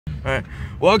Alright.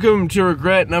 Welcome to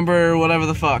regret number whatever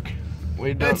the fuck.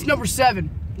 It's number 7.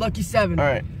 Lucky 7.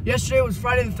 Alright. Yesterday was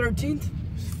Friday the 13th.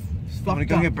 Wanna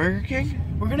go get Burger King?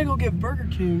 We're gonna go get Burger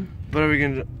King. What are we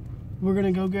gonna do? We're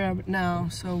gonna go grab it now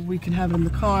so we can have it in the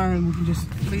car and we can just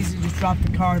easily just drop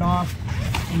the card off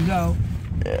and go.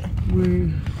 Yeah.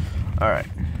 Alright.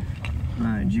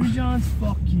 Alright, Jimmy John's,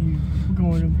 fuck you. We're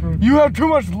going to Burger King. You have too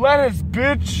much lettuce,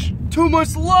 bitch! Too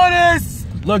much lettuce!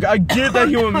 Look, I get that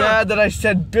you were mad that I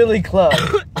said Billy Club.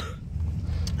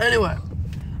 Anyway.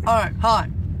 Alright, hi.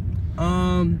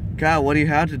 God, what do you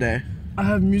have today? I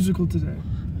have musical today.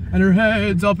 And her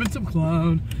head's up in some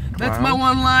clown. That's my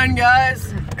one line,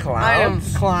 guys.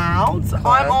 Clouds? Clouds?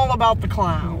 I'm all about the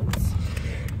clouds.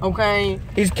 Okay?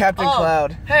 He's Captain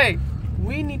Cloud. Hey,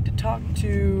 we need to talk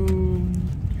to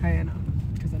Hannah,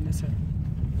 because I miss her.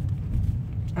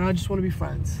 And I just want to be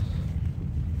friends.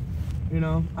 You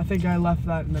know? I think I left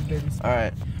that in a baby spot.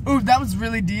 Alright. Ooh, that was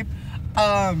really deep.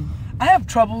 I have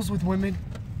troubles with women.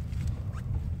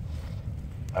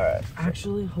 Alright.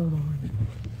 Actually, hold on.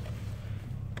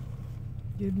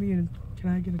 Can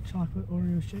I get a chocolate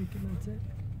Oreo shake and that's it?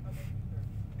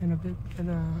 And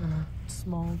a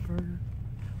small burger.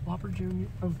 Whopper Jr.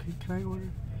 Okay, can I order?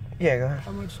 Yeah, go ahead.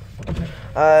 How much? Okay.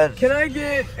 Can I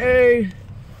get a...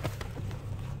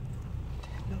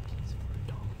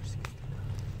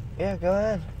 Yeah, go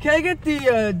ahead. Can I get the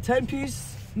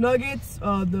 10-piece nuggets, the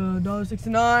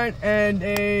 $1.69, and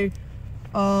a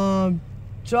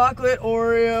chocolate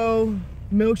Oreo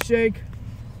milkshake?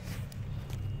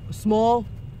 Small.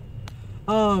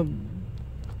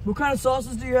 What kind of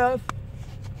sauces do you have?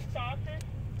 Sauces?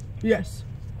 Yes.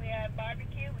 We have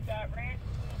barbecue, we got ranch,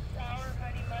 sweet, sour,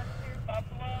 honey mustard,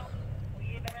 buffalo. We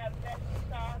even have zesty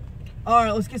sauce.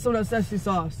 Alright, let's get some of that zesty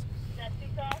sauce.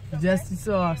 Zesty sauce? Okay. Zesty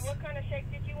sauce. And what kind of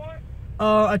shake did you want?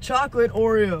 A chocolate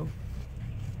Oreo.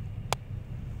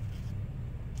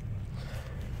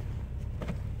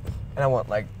 And I want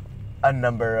like a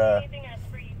number, Anything else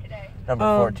for you today? number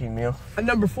 14 meal. A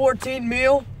number 14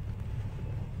 meal.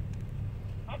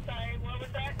 I'm sorry, what was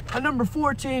that? A number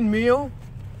 14 meal.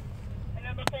 A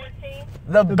number 14?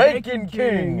 The Bacon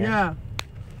King. Yeah.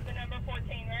 The number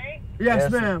 14, right? Yes,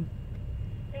 Yes. ma'am.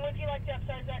 And would you like to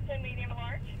upsize that to medium or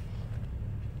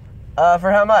large?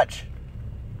 For how much?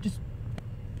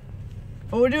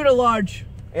 Oh, we're doing a large.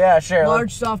 Yeah, sure.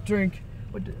 Large soft drink.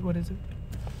 What is it?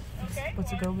 Okay.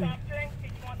 What's it large gonna be? soft drink.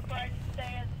 Did you want the price to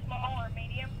stay as small or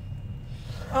medium?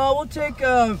 We'll take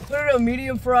put it a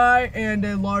medium fry and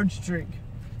a large drink.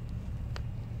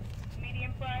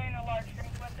 Medium fry and a large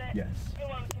drink with it? Yes. And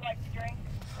what would you like to drink?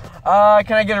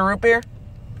 Can I get a root beer?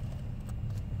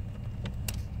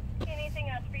 Anything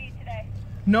else for you today?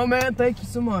 No, man. Thank you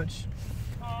so much.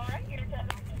 All right, your turn.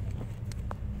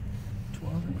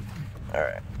 12.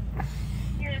 Alright.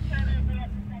 Your turn over at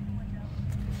the second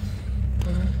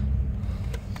window.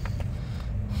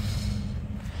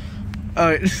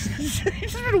 Alright. He's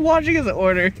just been watching his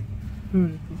order.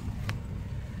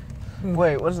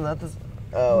 Wait, wasn't that this?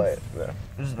 Oh, wait. No.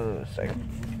 This is the second.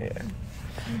 Yeah.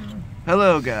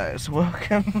 Hello, guys.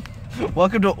 Welcome.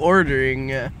 Welcome to ordering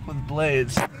with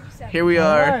Blades. Here we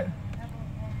are. Alright.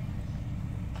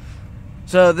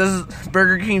 So this is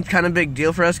Burger King's kind of big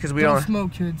deal for us because we Don't don't.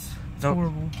 smoke, kids. It's Don't-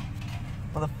 horrible.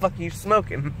 What the fuck are you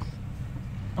smoking?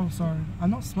 Oh, sorry.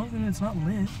 I'm not smoking. It's not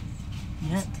lit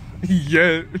yet.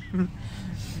 Yeah.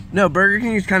 No, Burger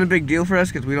King is kind of big deal for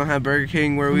us because we don't have Burger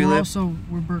King where we live.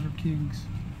 We're Burger Kings.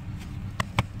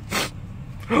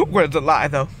 Where's the lie,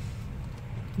 though?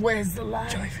 Where's the lie?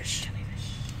 Jellyfish.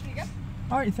 Here you go.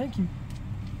 All right, thank you.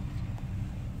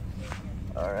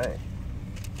 All right.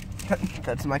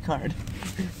 That's my card.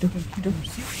 Don't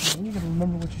receipt. You gotta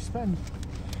remember what you spend.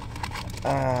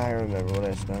 I remember what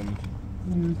I spent.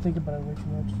 You think about it way too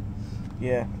much.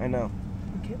 Yeah, I know.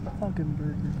 Get the fucking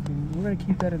Burger King. We're gonna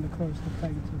keep that in the car so the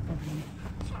faggots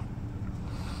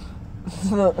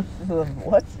will fucking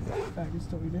What? faggots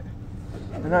don't eat it.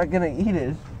 They're not gonna eat it.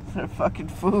 It's their fucking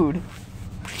food.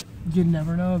 You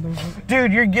never know.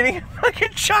 Dude, you're getting a fucking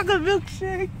chocolate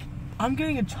milkshake. I'm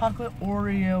getting a chocolate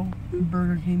Oreo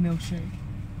Burger King milkshake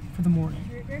for the morning.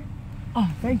 Oh,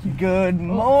 thank you. Good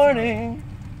morning.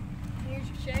 Here's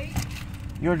your shake.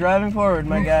 You're driving forward,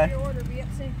 my guy. Your order, be at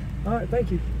the same. All right, thank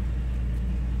you.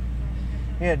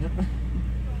 Yeah, just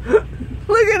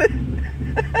look at it.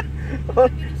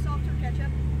 Get you salt or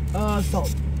ketchup?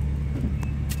 Salt.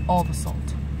 All the salt.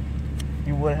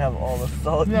 You would have all the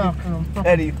salt. Yeah, you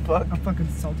petty fuck. I'm fucking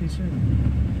salty shit.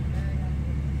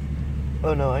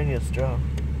 Oh no, I need a straw.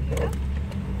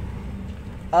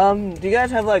 Do you guys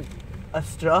have like a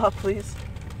straw, please?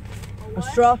 A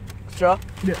straw? Straw?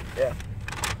 Yeah. Yeah.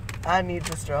 I need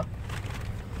the straw.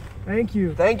 Thank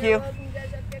you. Thank you.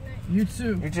 You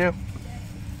too. You too.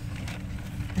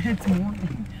 It's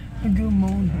morning. Good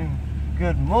morning.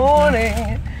 Good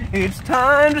morning. It's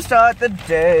time to start the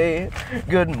day.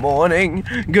 Good morning.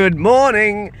 Good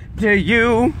morning to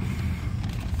you.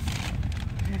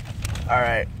 All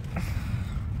right.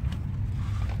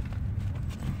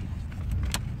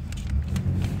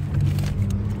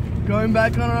 Going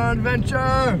back on our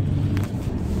adventure.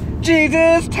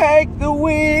 Jesus, take the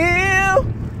wheel.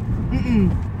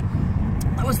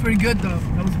 That was pretty good though.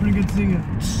 That was pretty good singing.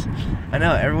 I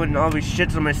know, everyone always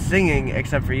shits on my singing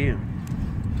except for you.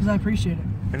 Because I appreciate it.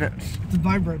 And It's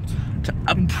vibrant. to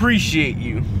appreciate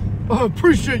you. I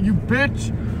appreciate you,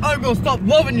 bitch. I'm gonna stop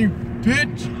loving you,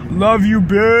 bitch. Love you,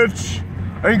 bitch.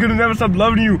 I ain't gonna never stop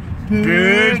loving you,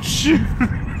 bitch.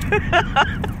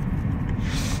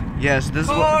 Yes, this is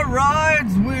Car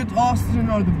rides with Austin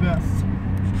are the best.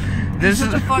 this He's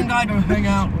is such a fun guy to hang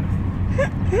out with.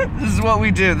 this is what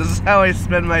we do. This is how I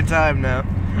spend my time now.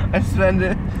 I spend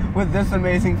it with this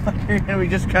amazing fucker, and we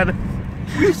just kind of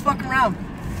We just fuck around.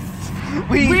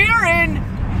 we We're in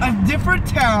a different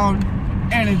town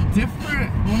and a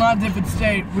different, well, not a different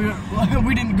state.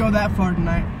 We didn't go that far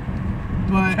tonight,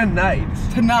 but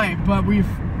tonight. But we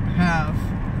have.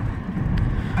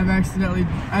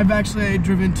 I've actually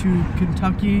driven to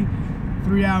Kentucky,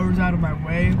 3 hours out of my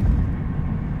way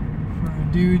for a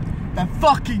dude that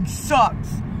fucking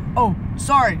sucks. Oh,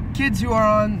 sorry, kids who are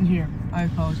on here. I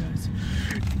apologize.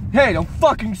 Hey, don't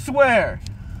fucking swear.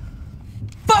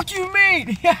 Fuck you,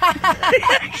 mean?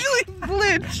 Actually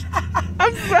glitched.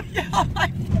 I'm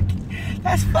sorry.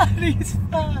 That's funny as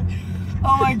fuck.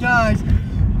 Oh my gosh.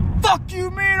 Fuck you,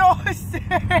 mean Austin.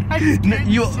 I just can't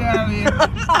You- shout it.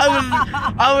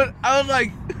 I was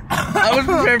like, I was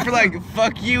prepared for like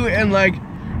fuck you and like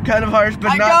kind of harsh,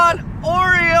 but I not. got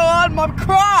Oreo on my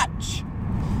crotch.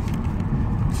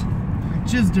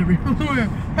 Jizzed everywhere.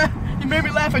 You made me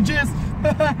laugh at jizz.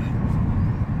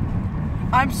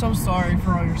 I'm so sorry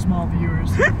for all your small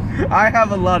viewers. You I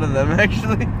have a lot of them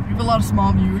actually. have a lot of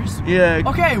small viewers. Yeah.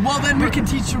 Okay, well then we can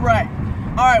teach you right.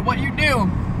 Alright, what you do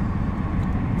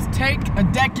is take a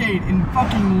decade and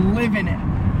fucking live in it.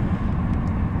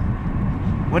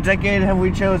 What decade have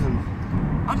we chosen?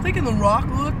 I'm thinking the rock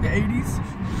look, the 80s.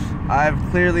 I've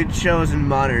clearly chosen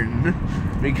modern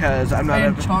because I'm not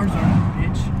And a Charizard,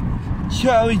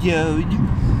 bitch. yo.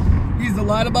 He's the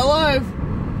light of my life.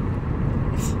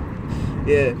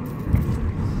 Yeah.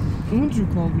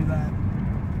 Andrew called me that.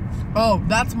 Oh,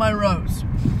 that's my rose.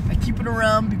 I keep it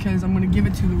around because I'm gonna give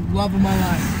it to the love of my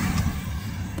life.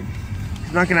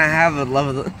 He's not gonna have a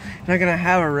love of the. He's not gonna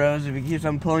have a rose if he keeps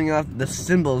on pulling off the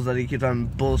symbols that he keeps on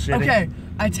bullshitting. Okay,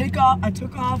 I took off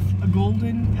a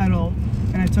golden petal,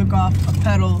 and I took off a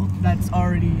petal that's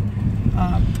already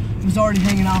was already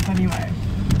hanging off anyway.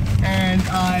 And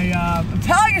I'm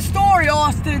telling a story,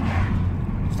 Austin.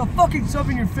 Stop fucking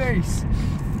shoving your face.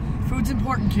 Food's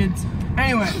important, kids.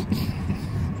 Anyway,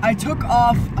 I took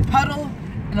off a petal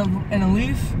and a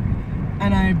leaf,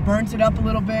 and I burnt it up a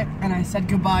little bit, and I said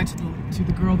goodbye to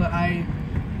the girl that I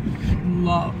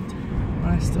loved, and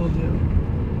I still do.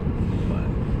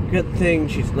 But Good thing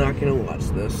she's not gonna watch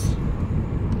this.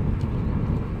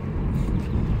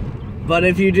 But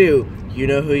if you do, you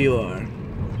know who you are.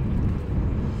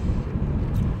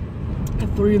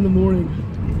 at 3 in the morning.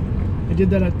 I did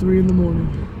that at 3 in the morning.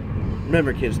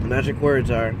 Remember, kids, the magic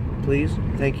words are please,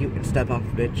 thank you, and step off,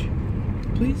 bitch.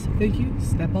 Please, thank you,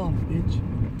 step off, bitch.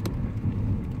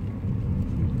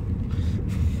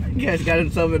 You guys got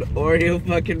himself an Oreo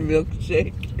fucking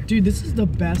milkshake. Dude, this is the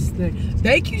best thing.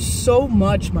 Thank you so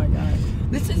much, my guy.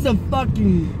 This is a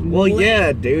fucking... Well,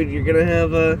 yeah, dude, you're gonna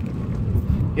have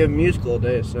you have music all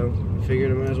day, so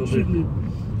figured I might as well Shoot do. me.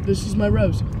 This is my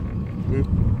rose.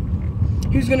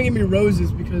 He was gonna give me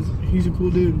roses because he's a cool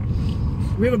dude.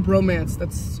 We have a bromance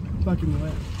that's fucking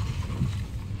lit.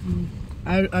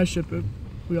 I ship it.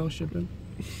 We all ship it.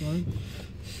 Sorry.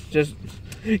 Just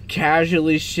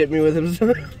casually ship me with him.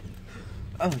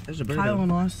 Oh, there's a bird. Kyle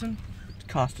and Austin.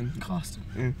 Costin.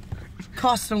 Costing.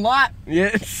 Costing a lot.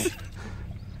 Yes.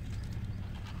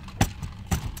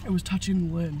 It was touching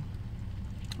the lid.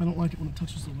 I don't like it when it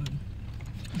touches the lid.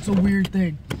 It's a weird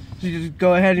thing. You just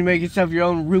go ahead and make yourself your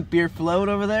own root beer float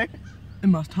over there.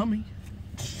 In my tummy.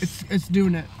 It's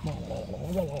doing it.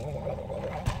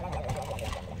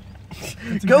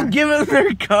 Go give him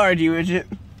their card, you idiot.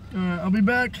 Alright, I'll be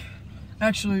back.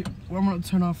 Actually, I'm gonna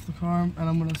turn off the car and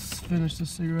I'm gonna finish this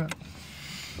cigarette.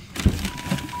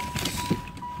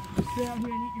 Stay out here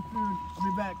and eat your food.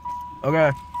 I'll be back.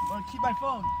 Okay. I'm gonna keep my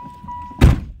phone.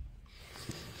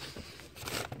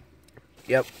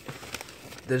 Yep.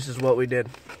 This is what we did.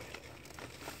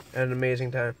 Had an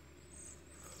amazing time.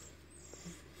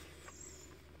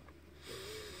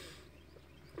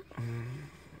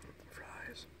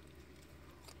 Fries.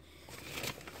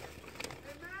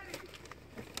 Hey, Maddie!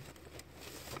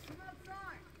 Come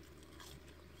outside!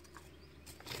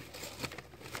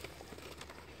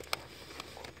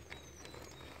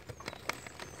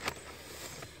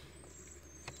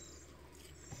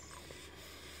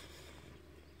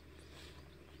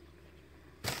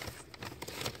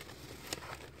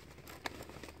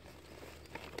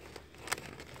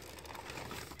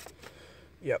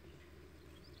 Yep.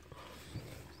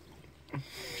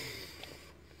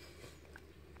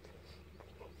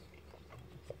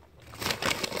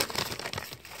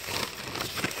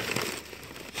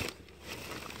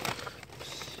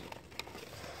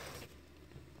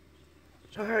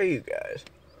 So how are you guys?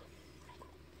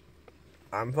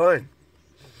 I'm fine.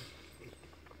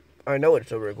 I know it's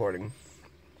still recording.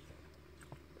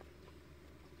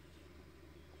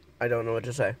 I don't know what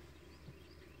to say.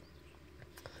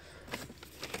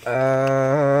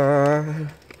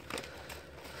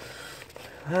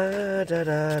 Da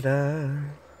da da.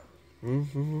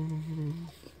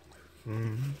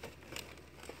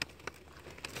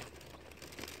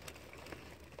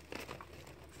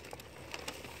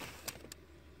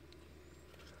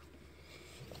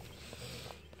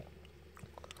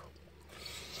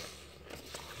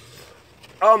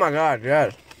 Oh my god,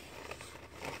 yes.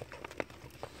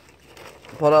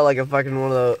 Pulled out like a fucking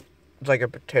one of the, it's like a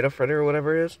potato fritter or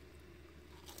whatever it is.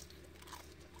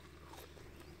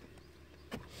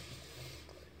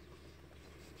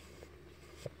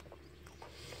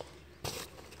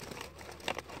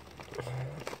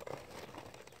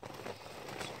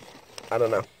 I don't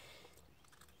know.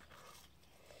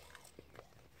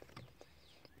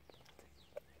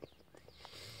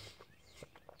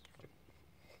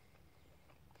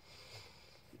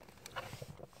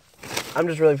 I'm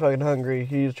just really fucking hungry.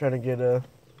 He's trying to get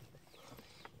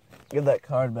that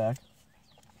card back.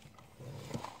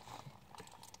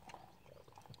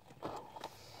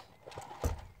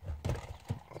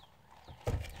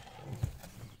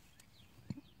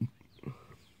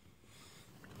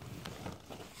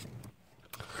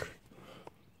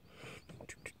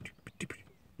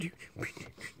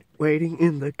 Waiting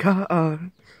in the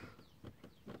car,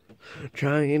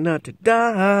 trying not to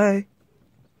die.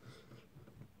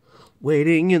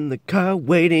 Waiting in the car,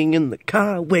 waiting in the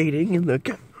car, waiting in the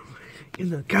car,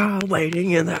 in the car, waiting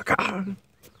in the car.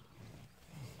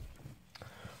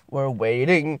 We're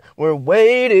waiting,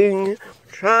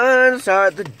 trying to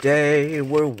start the day.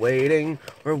 We're waiting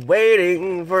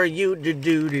for you to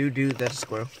do. That's a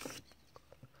squirrel.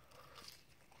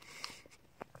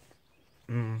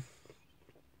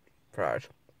 Fries.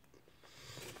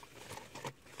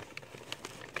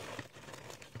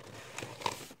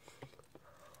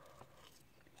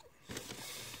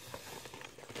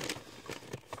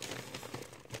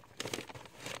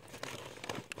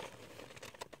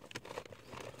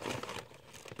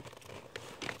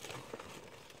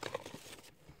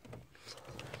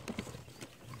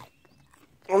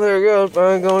 Well, there it goes.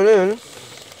 I'm going in.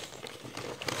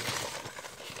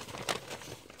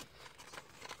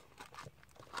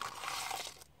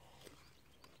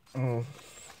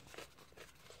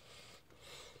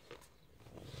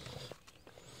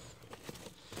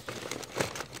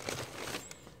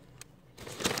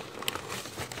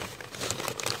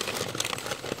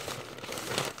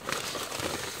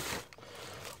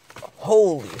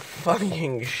 Holy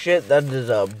fucking shit, that is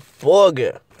a bug.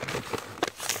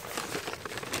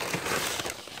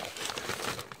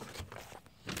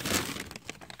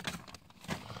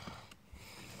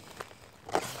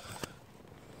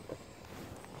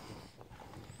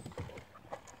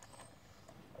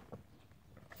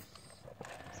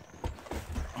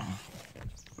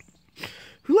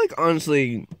 Who, like,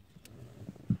 honestly...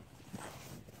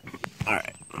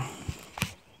 Alright.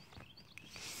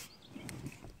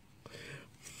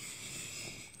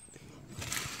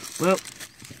 Well,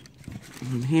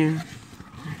 I'm here.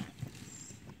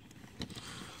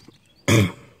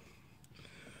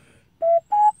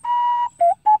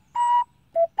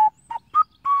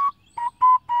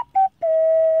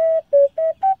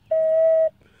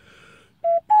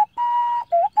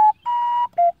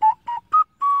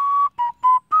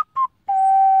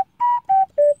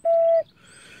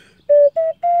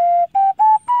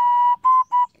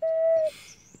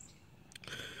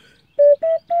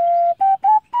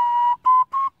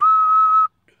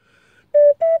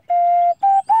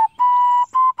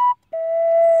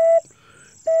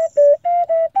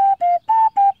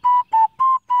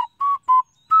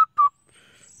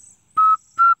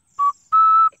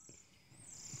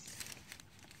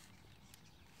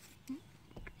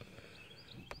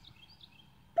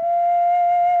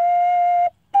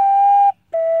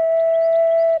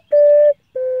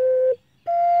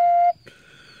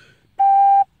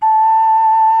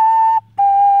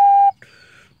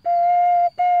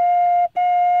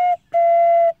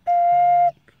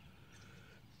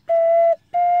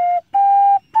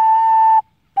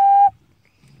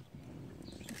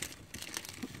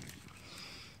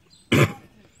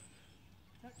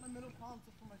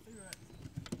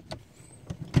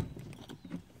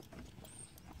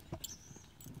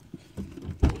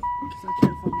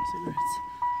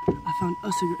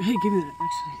 a cigarette. Hey, give me that,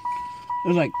 actually.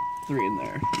 There's like 3 in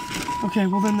there. Okay,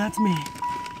 well then that's me.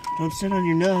 Don't sit on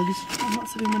your nugs. I'm not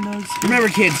sitting on my nugs. Remember,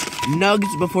 kids,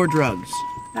 nugs before drugs.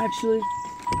 Actually,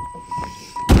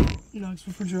 nugs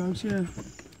before drugs, yeah.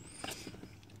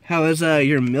 How is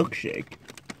your milkshake?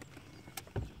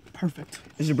 Perfect.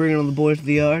 Is it bringing all the boys to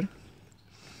the yard?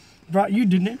 Brought you,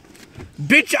 didn't it?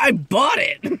 Bitch, I bought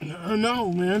it! Oh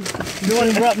no, man. You the one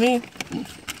who brought me.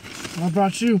 I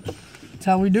brought you. That's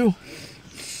how we do.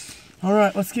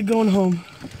 Alright, let's get going home.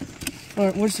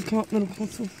 Alright, where's the middle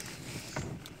console?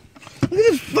 Look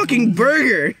at this fucking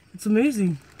burger! It's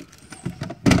amazing.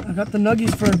 I got the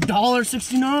nuggies for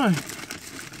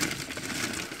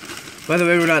 $1.69. By the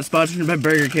way, we're not sponsored by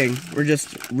Burger King. We're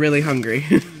just really hungry.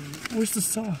 Where's the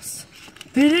sauce?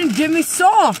 They didn't give me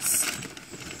sauce!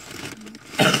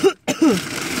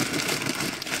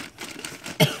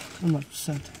 I'm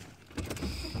upset.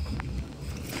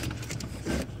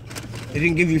 They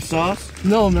didn't give you sauce?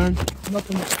 No, man.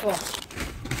 Nothing but sauce.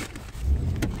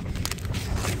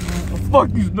 Fuck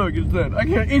these nuggets then. I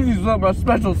can't eat these without my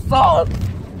special sauce.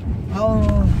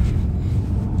 Oh.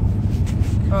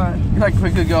 Alright. Can I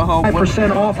quickly go home?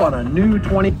 5% off on a new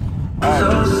 20.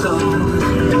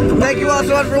 Thank you all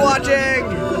so much for watching.